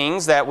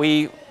things that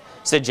we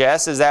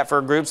suggest is that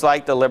for groups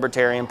like the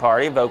Libertarian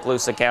Party of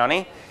Okaloosa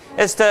County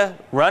is to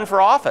run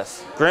for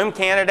office, groom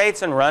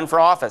candidates and run for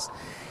office.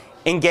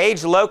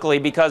 Engage locally,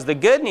 because the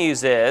good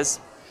news is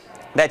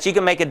that you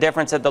can make a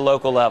difference at the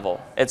local level.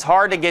 It's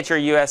hard to get your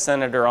U.S.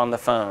 Senator on the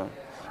phone.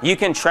 You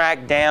can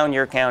track down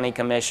your county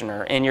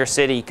commissioner and your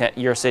city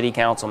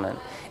councilman.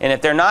 And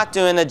if they're not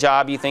doing the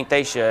job you think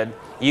they should,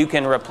 you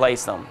can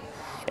replace them.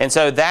 And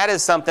so that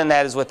is something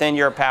that is within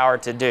your power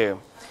to do.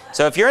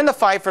 So if you're in the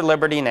fight for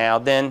liberty now,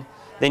 then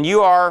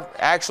you are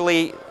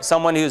actually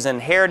someone who's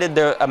inherited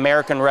the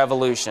American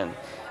Revolution.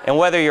 And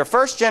whether you're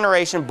first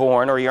generation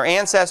born or your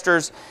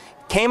ancestors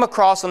came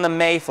across on the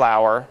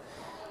Mayflower,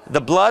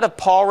 the blood of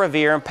Paul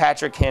Revere and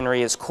Patrick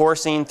Henry is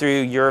coursing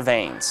through your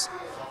veins.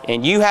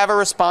 And you have a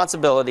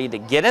responsibility to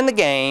get in the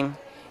game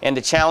and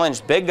to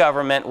challenge big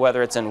government,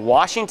 whether it's in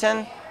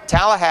Washington,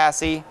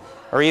 Tallahassee,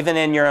 or even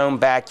in your own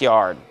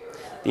backyard.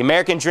 The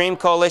American Dream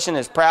Coalition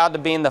is proud to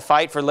be in the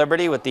fight for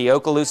liberty with the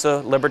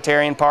Okaloosa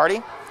Libertarian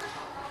Party.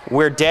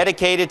 We're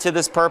dedicated to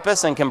this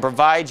purpose and can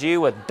provide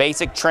you with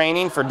basic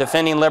training for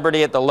defending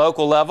liberty at the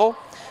local level,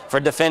 for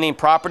defending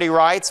property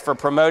rights, for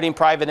promoting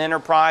private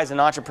enterprise and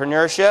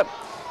entrepreneurship,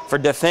 for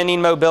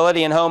defending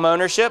mobility and home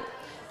ownership,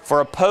 for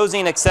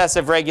opposing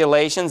excessive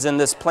regulations in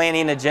this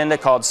planning agenda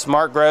called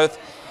Smart Growth.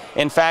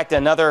 In fact,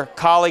 another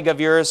colleague of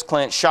yours,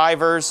 Clint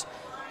Shivers,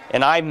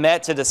 and I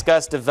met to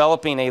discuss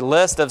developing a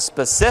list of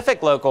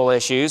specific local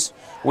issues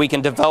we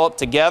can develop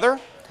together,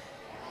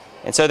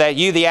 and so that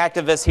you, the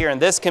activists here in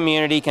this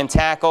community, can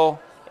tackle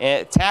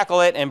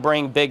it and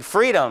bring big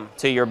freedom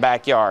to your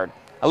backyard.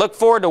 I look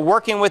forward to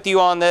working with you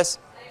on this,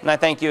 and I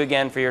thank you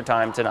again for your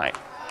time tonight.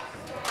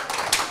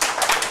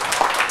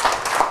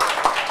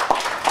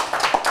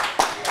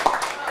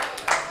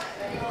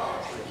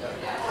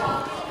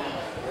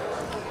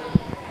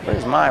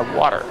 Where's my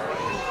water?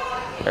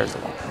 There's the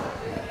one.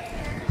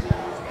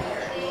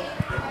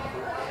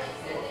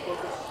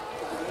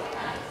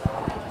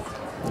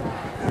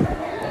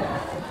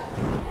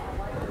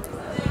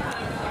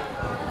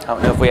 I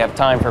don't know if we have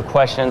time for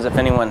questions, if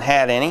anyone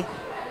had any.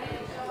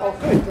 Oh,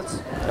 good.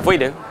 If we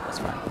do, that's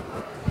fine.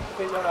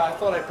 Okay, I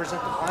thought I'd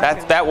present the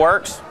plaque. That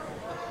works.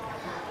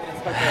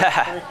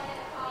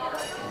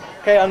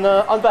 Okay,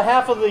 on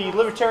behalf of the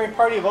Libertarian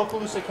Party of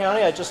Okaloosa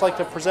County, I'd just like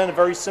to present a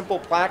very simple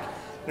plaque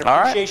in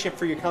appreciation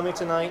for your coming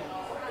tonight.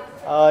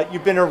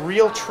 You've been a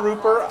real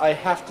trooper. I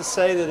have to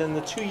say that in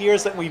the 2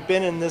 years that we've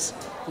been in this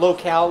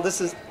locale,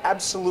 this is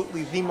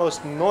absolutely the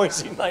most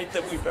noisy night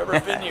that we've ever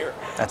been here.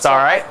 That's all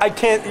right. I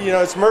can't,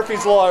 it's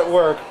Murphy's Law at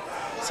work.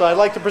 So I'd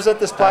like to present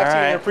this plaque to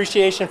you in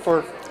appreciation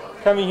for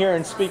coming here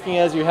and speaking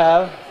as you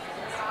have.